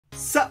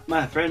Sup,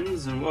 my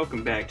friends, and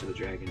welcome back to the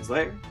Dragon's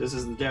Lair. This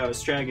is the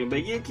Taoist Dragon,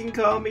 but you can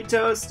call me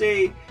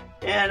Toasty,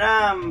 and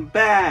I'm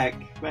back.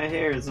 My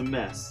hair is a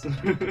mess.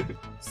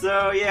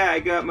 So yeah, I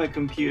got my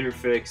computer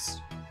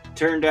fixed.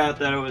 Turned out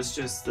that it was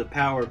just the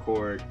power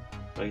cord,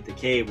 like the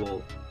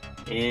cable.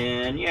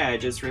 And yeah, I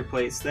just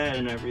replaced that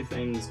and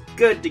everything's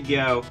good to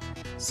go.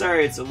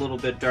 Sorry it's a little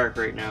bit dark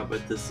right now,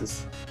 but this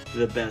is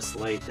the best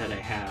light that I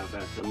have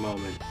at the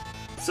moment.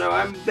 So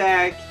I'm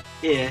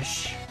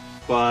back-ish,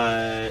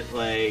 but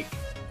like,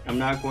 I'm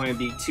not going to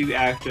be too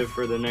active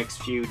for the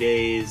next few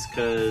days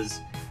because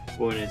I'm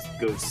going to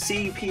go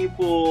see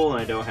people,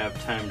 I don't have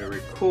time to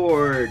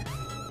record,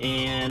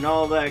 and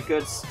all that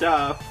good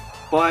stuff.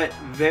 But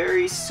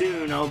very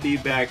soon I'll be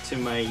back to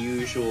my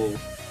usual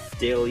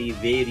daily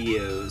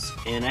videos,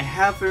 and I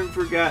haven't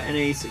forgotten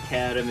Ace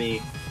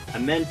Academy. I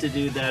meant to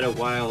do that a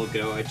while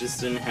ago, I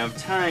just didn't have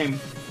time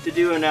to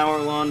do an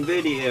hour-long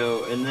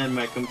video, and then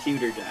my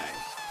computer died.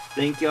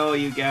 Thank all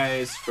you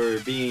guys for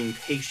being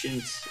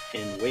patient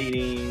and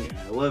waiting.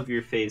 I love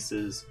your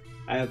faces.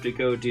 I have to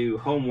go do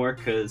homework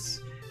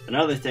because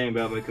another thing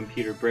about my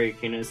computer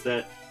breaking is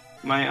that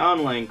my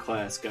online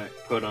class got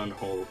put on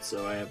hold,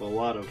 so I have a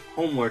lot of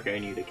homework I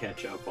need to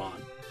catch up on.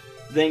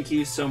 Thank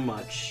you so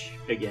much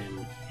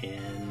again,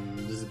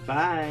 and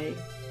bye!